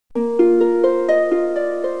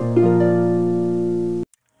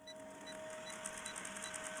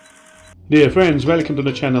Dear friends, welcome to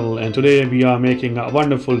the channel, and today we are making a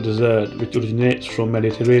wonderful dessert which originates from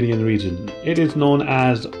Mediterranean region. It is known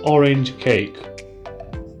as orange cake.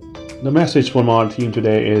 The message from our theme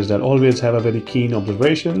today is that always have a very keen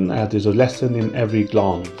observation, as there's a lesson in every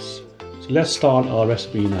glance. So let's start our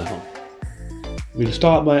recipe now. We'll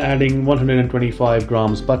start by adding 125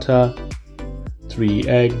 grams butter, 3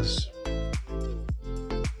 eggs,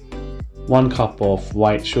 1 cup of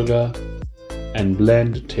white sugar, and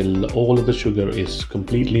blend till all of the sugar is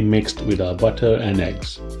completely mixed with our butter and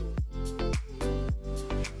eggs.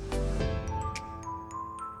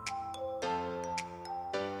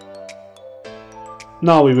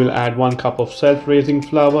 Now we will add 1 cup of self-raising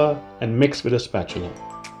flour and mix with a spatula.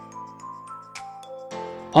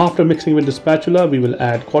 After mixing with the spatula, we will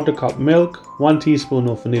add 1/4 cup milk, 1 teaspoon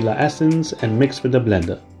of vanilla essence and mix with the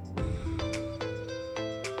blender.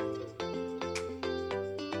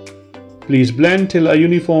 Please blend till a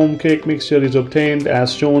uniform cake mixture is obtained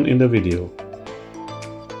as shown in the video.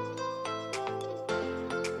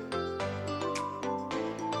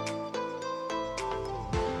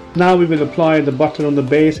 Now we will apply the butter on the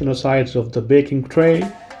base and the sides of the baking tray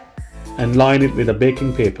and line it with a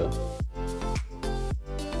baking paper.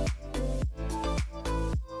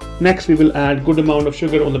 Next we will add good amount of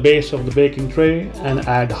sugar on the base of the baking tray and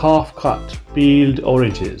add half cut peeled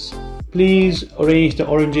oranges. Please arrange the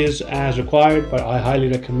oranges as required, but I highly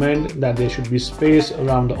recommend that there should be space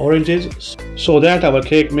around the oranges so that our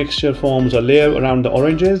cake mixture forms a layer around the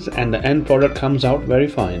oranges and the end product comes out very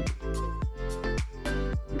fine.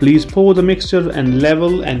 Please pour the mixture and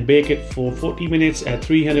level and bake it for 40 minutes at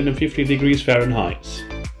 350 degrees Fahrenheit.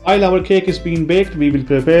 While our cake is being baked, we will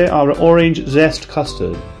prepare our orange zest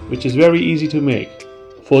custard, which is very easy to make.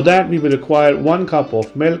 For that we will require 1 cup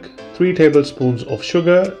of milk, 3 tablespoons of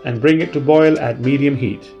sugar and bring it to boil at medium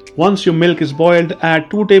heat. Once your milk is boiled, add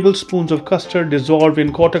 2 tablespoons of custard dissolved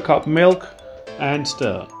in 1/4 cup milk and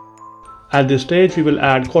stir. At this stage we will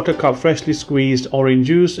add 1/4 cup freshly squeezed orange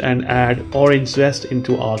juice and add orange zest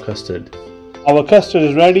into our custard. Our custard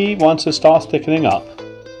is ready once it starts thickening up.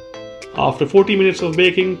 After 40 minutes of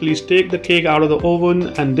baking, please take the cake out of the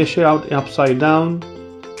oven and dish it out upside down.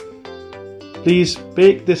 Please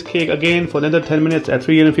bake this cake again for another 10 minutes at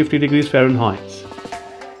 350 degrees Fahrenheit.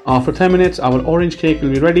 After 10 minutes, our orange cake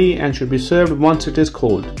will be ready and should be served once it is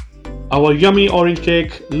cold. Our yummy orange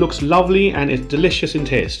cake looks lovely and is delicious in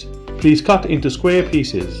taste. Please cut into square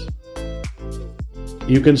pieces.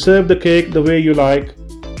 You can serve the cake the way you like,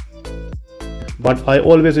 but I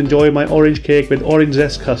always enjoy my orange cake with orange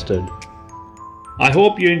zest custard. I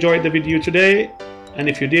hope you enjoyed the video today, and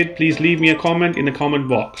if you did, please leave me a comment in the comment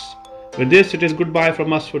box. With this, it is goodbye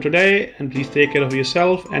from us for today, and please take care of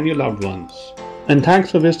yourself and your loved ones. And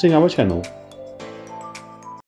thanks for visiting our channel.